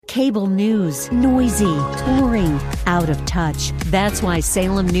Cable news, noisy, boring, out of touch. That's why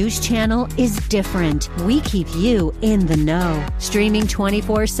Salem News Channel is different. We keep you in the know. Streaming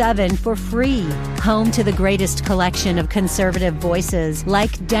 24/7 for free. Home to the greatest collection of conservative voices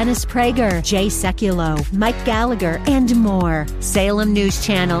like Dennis Prager, Jay Sekulow, Mike Gallagher, and more. Salem News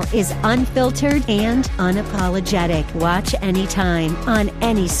Channel is unfiltered and unapologetic. Watch anytime, on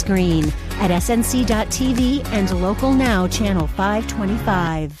any screen, at snc.tv and Local Now Channel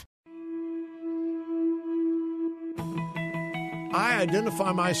 525. I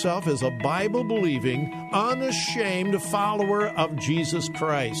identify myself as a Bible-believing, unashamed follower of Jesus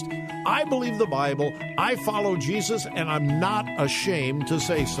Christ. I believe the Bible, I follow Jesus, and I'm not ashamed to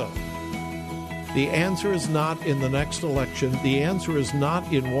say so. The answer is not in the next election. The answer is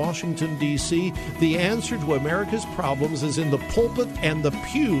not in Washington, D.C. The answer to America's problems is in the pulpit and the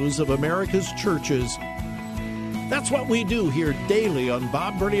pews of America's churches. That's what we do here daily on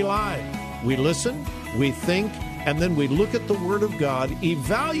Bob Burney Live. We listen, we think, and then we look at the Word of God,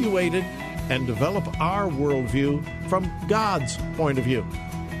 evaluate it, and develop our worldview from God's point of view.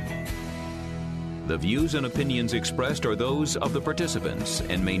 The views and opinions expressed are those of the participants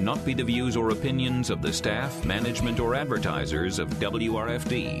and may not be the views or opinions of the staff, management, or advertisers of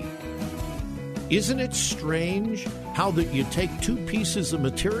WRFD. Isn't it strange how that you take two pieces of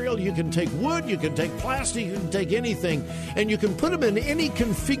material, you can take wood, you can take plastic, you can take anything, and you can put them in any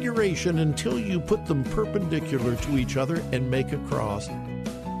configuration until you put them perpendicular to each other and make a cross.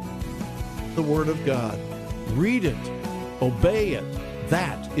 The Word of God. Read it. Obey it.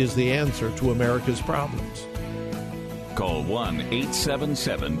 That is the answer to America's problems. Call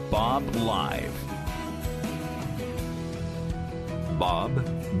 1-877-BOB-LIVE. Bob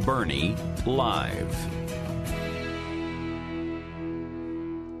Burney Live.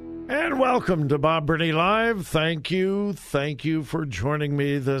 And welcome to Bob Burney Live. Thank you for joining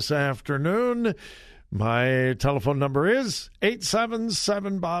me this afternoon. My telephone number is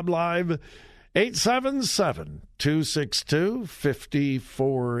 877-BOB-LIVE,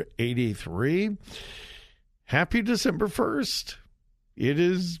 877-262-5483. Happy December 1st.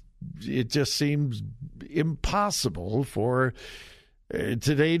 It just seems impossible for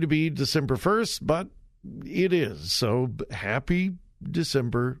today to be December 1st, but it is. So happy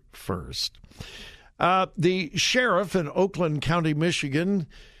December 1st. The sheriff in Oakland County, Michigan,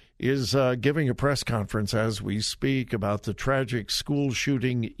 is giving a press conference as we speak about the tragic school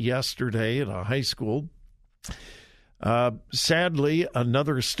shooting yesterday at a high school. Sadly,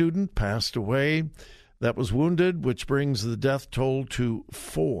 another student passed away that was wounded, which brings the death toll to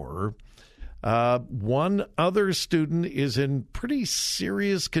 4. One other student is in pretty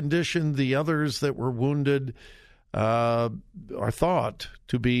serious condition. The others that were wounded are thought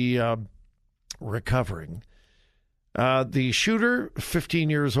to be recovering. The shooter, 15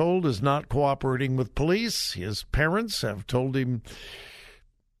 years old, is not cooperating with police. His parents have told him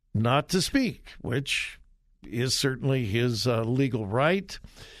not to speak, which is certainly his legal right.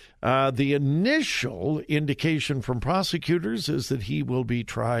 The initial indication from prosecutors is that he will be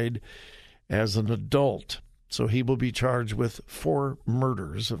tried as an adult. So he will be charged with 4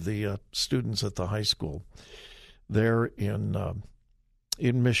 murders of the students at the high school there in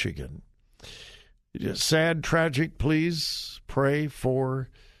Michigan. It is sad, tragic. Please pray for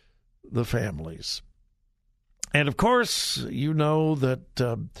the families. And, of course, you know that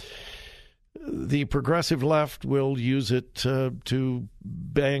the progressive left will use it to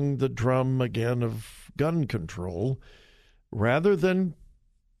bang the drum again of gun control rather than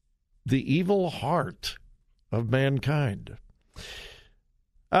the evil heart of mankind.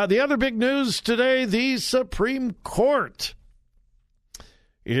 The other big news today, the Supreme Court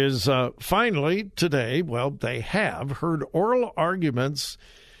is finally today, they have heard oral arguments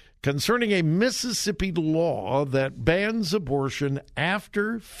concerning a Mississippi law that bans abortion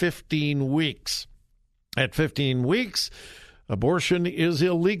after 15 weeks. At 15 weeks, abortion is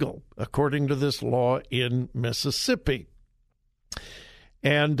illegal, according to this law in Mississippi.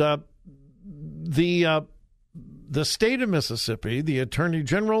 And the state of Mississippi, the Attorney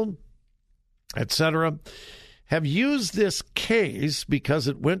General, etc., have used this case because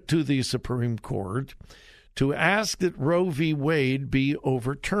it went to the Supreme Court to ask that Roe v. Wade be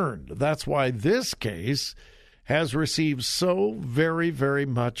overturned. That's why this case has received so very, very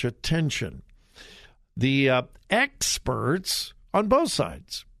much attention. The experts on both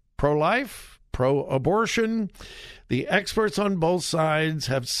sides, pro-life, pro-abortion, the experts on both sides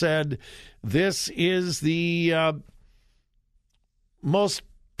have said this is the most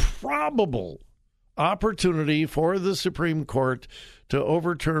probable opportunity for the Supreme Court to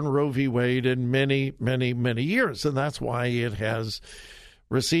overturn Roe v. Wade in many, many, many years. And that's why it has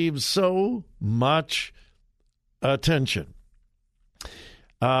receives so much attention.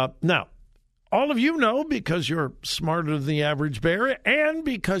 Now, all of you know, because you're smarter than the average bear and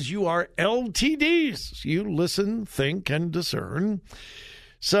because you are LTDs, you listen, think, and discern.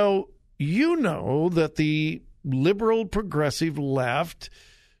 So you know that the liberal progressive left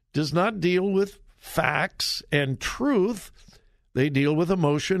does not deal with facts and truth. They deal with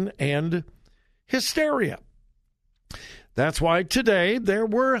emotion and hysteria. That's why today there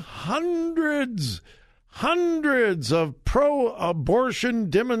were hundreds of pro-abortion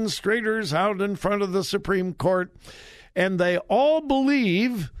demonstrators out in front of the Supreme Court, and they all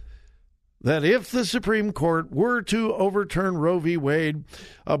believe that if the Supreme Court were to overturn Roe v. Wade,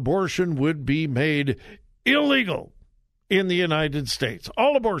 abortion would be made illegal in the United States.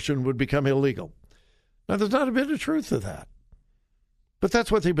 All abortion would become illegal. Now, there's not a bit of truth to that, but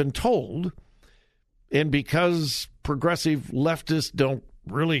that's what they've been told, and because progressive leftists don't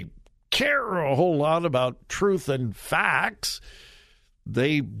really care a whole lot about truth and facts,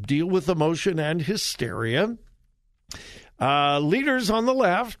 they deal with emotion and hysteria. Leaders on the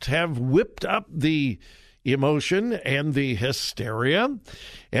left have whipped up the emotion and the hysteria,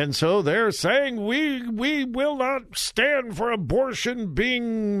 and so they're saying we will not stand for abortion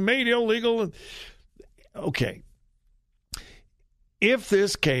being made illegal. Okay. If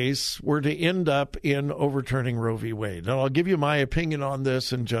this case were to end up in overturning Roe v. Wade, and I'll give you my opinion on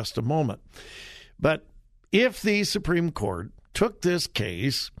this in just a moment, but if the Supreme Court took this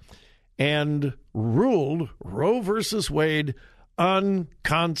case and ruled Roe versus Wade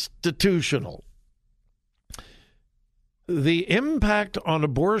unconstitutional, the impact on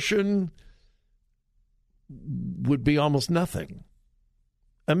abortion would be almost nothing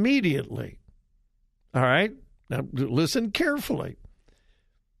immediately. All right? Now, listen carefully.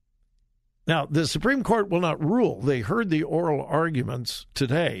 Now, the Supreme Court will not rule. They heard the oral arguments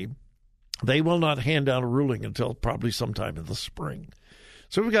today. They will not hand down a ruling until probably sometime in the spring.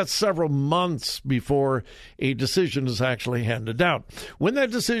 So we've got several months before a decision is actually handed down. When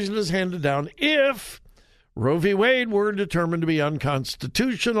that decision is handed down, if Roe v. Wade were determined to be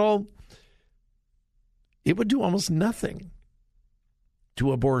unconstitutional, it would do almost nothing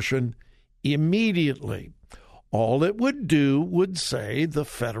to abortion immediately. All it would do would say the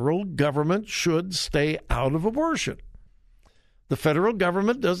federal government should stay out of abortion. The federal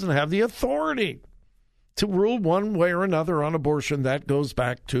government doesn't have the authority to rule one way or another on abortion. That goes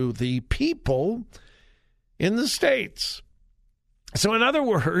back to the people in the states. So in other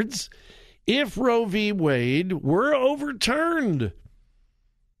words, if Roe v. Wade were overturned,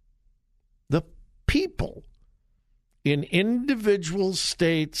 the people in individual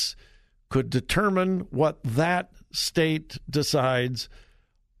states could determine what that state decides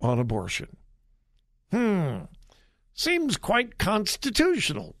on abortion. Seems quite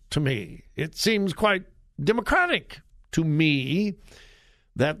constitutional to me. It seems quite democratic to me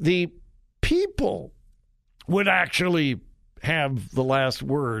that the people would actually have the last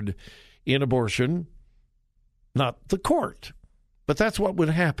word in abortion, not the court. But that's what would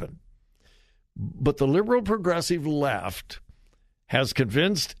happen. But the liberal progressive left has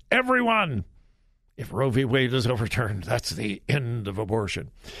convinced everyone if Roe v. Wade is overturned, that's the end of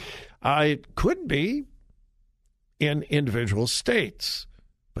abortion. It could be in individual states,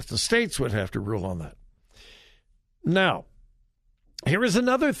 but the states would have to rule on that. Now, here is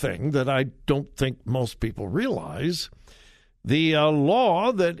another thing that I don't think most people realize. The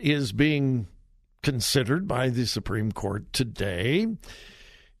law that is being considered by the Supreme Court today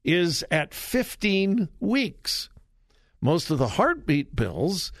is at 15 weeks. Most of the heartbeat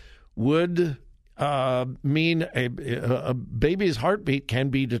bills would mean a baby's heartbeat can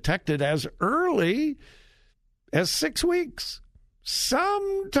be detected as early as 6 weeks,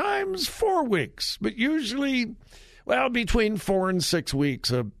 sometimes 4 weeks, but usually, between 4 and 6 weeks,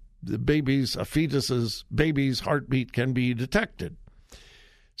 a baby's heartbeat can be detected.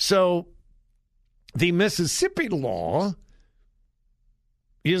 So the Mississippi law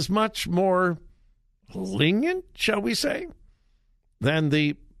is much more lenient, shall we say, than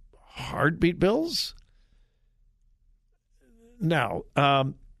the heartbeat bills. Now,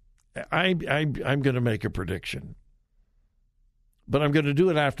 I'm going to make a prediction, but I'm going to do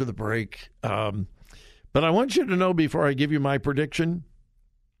it after the break. But I want you to know before I give you my prediction,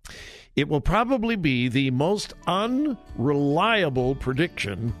 it will probably be the most unreliable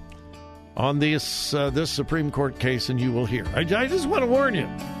prediction on this Supreme Court case, and you will hear. I just want to warn you.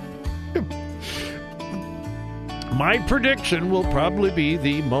 My prediction will probably be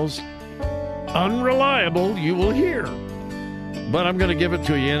the most unreliable you will hear, but I'm going to give it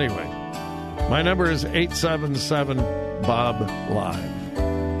to you anyway. My number is 877-BOB-LIVE.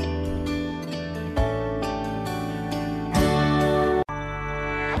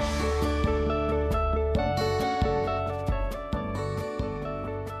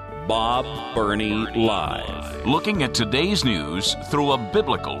 Bob Burney Live. Looking at today's news through a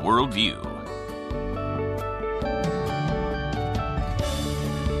biblical worldview.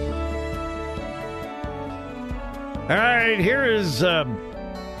 All right, here is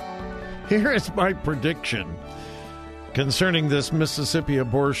my prediction concerning this Mississippi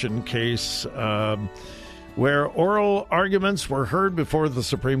abortion case, where oral arguments were heard before the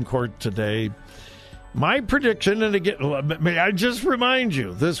Supreme Court today. My prediction, and again, may I just remind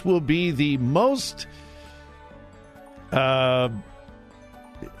you, this will be the most the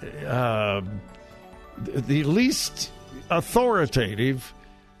least authoritative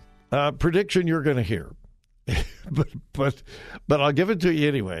prediction you're going to hear. But I'll give it to you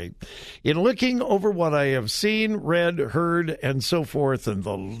anyway. In looking over what I have seen, read, heard, and so forth, and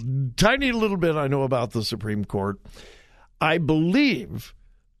the tiny little bit I know about the Supreme Court, I believe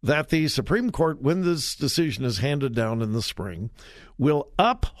that the Supreme Court, when this decision is handed down in the spring, will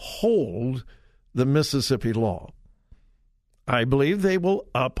uphold the Mississippi law. I believe they will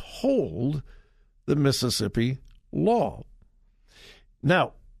uphold the Mississippi law.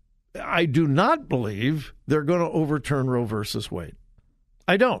 Now, I do not believe they're going to overturn Roe versus Wade.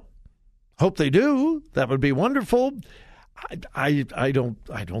 I don't. Hope they do. That would be wonderful. I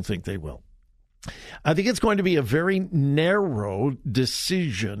don't think they will. I think it's going to be a very narrow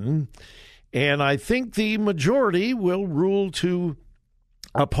decision, and I think the majority will rule to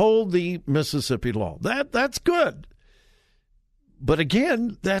uphold the Mississippi law. That's good. But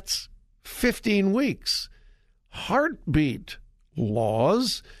again, that's 15 weeks. Heartbeat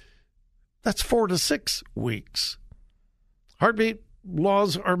laws, that's 4 to 6 weeks. Heartbeat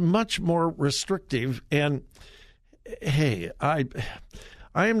laws are much more restrictive. And hey,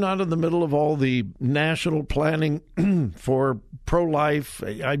 I am not in the middle of all the national planning for pro-life.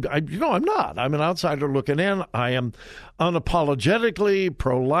 I'm not. I'm an outsider looking in. I am unapologetically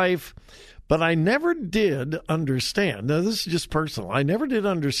pro-life. But I never did understand. Now, this is just personal. I never did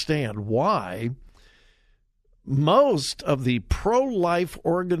understand why most of the pro-life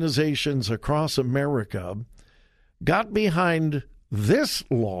organizations across America got behind this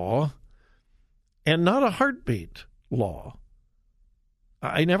law and not a heartbeat law.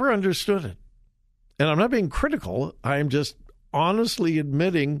 I never understood it. And I'm not being critical. I'm just honestly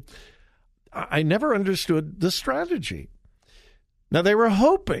admitting I never understood the strategy. Now, they were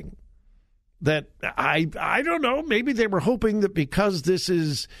hoping that, I don't know, maybe they were hoping that because this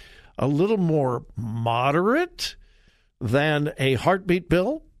is a little more moderate than a heartbeat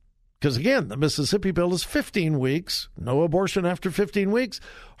bill, because again, the Mississippi bill is 15 weeks, no abortion after 15 weeks.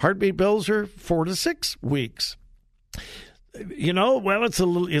 Heartbeat bills are 4 to 6 weeks. Well,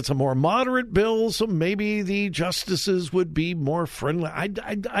 it's a more moderate bill, so maybe the justices would be more friendly. I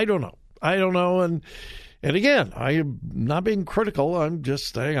don't know. I don't know. And again, I am not being critical. I'm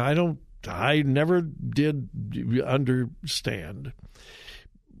just saying I never did understand.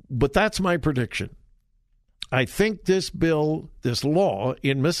 But that's my prediction. I think this bill, this law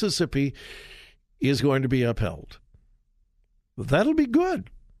in Mississippi is going to be upheld. That'll be good.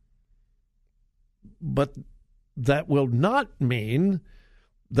 But that will not mean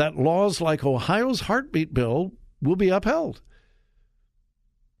that laws like Ohio's heartbeat bill will be upheld.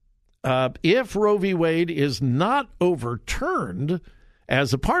 If Roe v. Wade is not overturned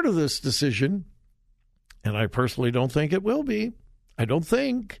as a part of this decision, and I personally don't think it will be,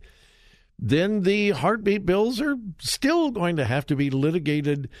 then the heartbeat bills are still going to have to be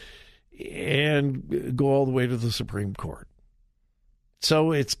litigated and go all the way to the Supreme Court.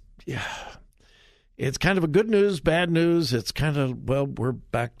 So it's kind of a good news, bad news. It's kind of, we're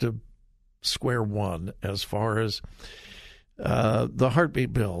back to square one as far as the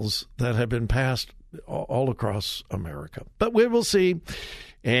heartbeat bills that have been passed all across America. But we will see,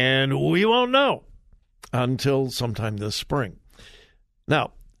 and we won't know until sometime this spring.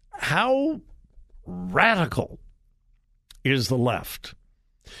 Now, how radical is the left?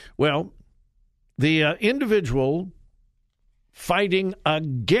 Well, the individual fighting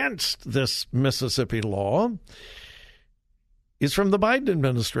against this Mississippi law is from the Biden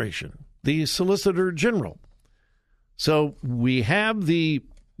administration, the Solicitor General. So we have the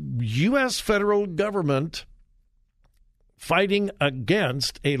U.S. federal government fighting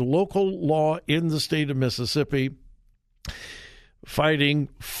against a local law in the state of Mississippi, fighting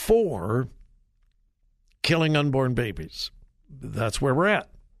for killing unborn babies. That's where we're at.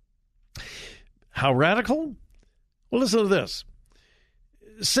 How radical? Well, listen to this.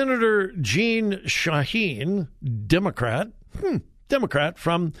 Senator Jeanne Shaheen, Democrat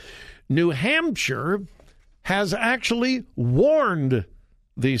from New Hampshire, has actually warned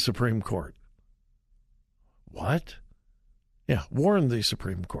the Supreme Court. What? Yeah, warned the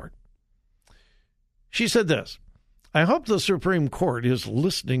Supreme Court. She said this: I hope the Supreme Court is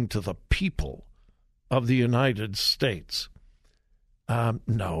listening to the people of the United States.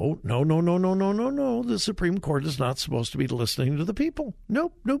 No. The Supreme Court is not supposed to be listening to the people.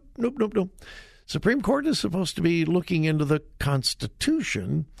 Nope. Supreme Court is supposed to be looking into the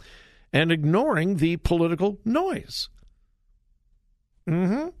Constitution and ignoring the political noise.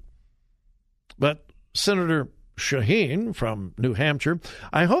 But Senator Shaheen from New Hampshire,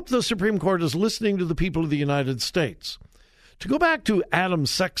 I hope the Supreme Court is listening to the people of the United States. To go back to Adam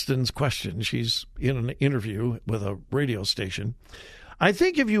Sexton's question, she's in an interview with a radio station. I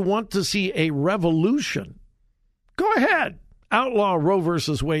think if you want to see a revolution, go ahead, outlaw Roe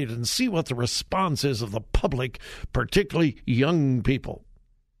versus Wade and see what the response is of the public, particularly young people.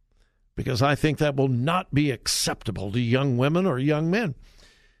 Because I think that will not be acceptable to young women or young men.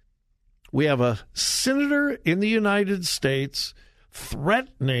 We have a senator in the United States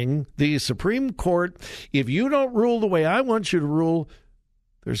threatening the Supreme Court. If you don't rule the way I want you to rule,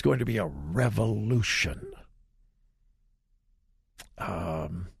 there's going to be a revolution. A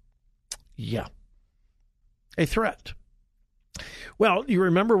threat. Well, you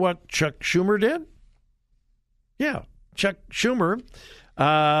remember what Chuck Schumer did? Yeah, Chuck Schumer,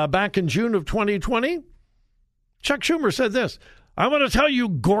 back in June of 2020, Chuck Schumer said this: I want to tell you,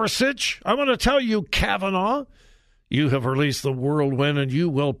 Gorsuch, I want to tell you, Kavanaugh, you have released the whirlwind and you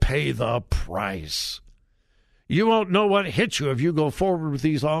will pay the price. You won't know what hits you if you go forward with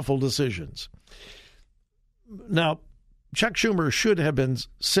these awful decisions. Now, Chuck Schumer should have been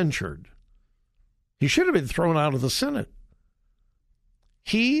censured. He should have been thrown out of the Senate.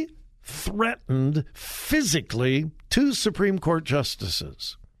 He threatened physically two Supreme Court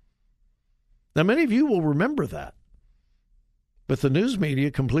justices. Now, many of you will remember that, but the news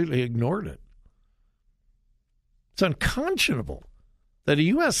media completely ignored it. It's unconscionable that a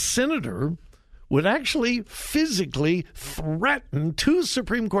U.S. senator would actually physically threaten two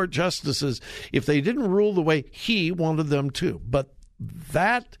Supreme Court justices if they didn't rule the way he wanted them to. But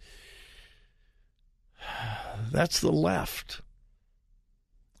that's the left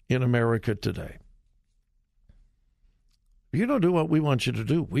in America today. If you don't do what we want you to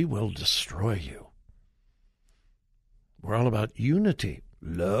do, we will destroy you. We're all about unity,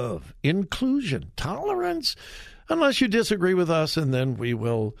 love, inclusion, tolerance, unless you disagree with us, and then we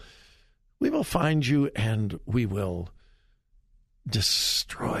will find you and we will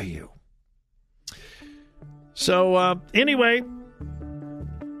destroy you. So anyway,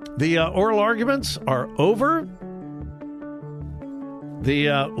 the oral arguments are over.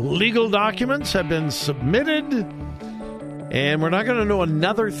 The legal documents have been submitted, and we're not going to know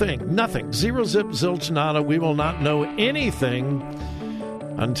another thing. Nothing. Zero, zip, zilch, nada. We will not know anything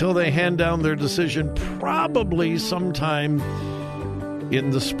until they hand down their decision, probably sometime in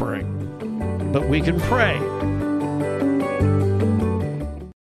the spring. But we can pray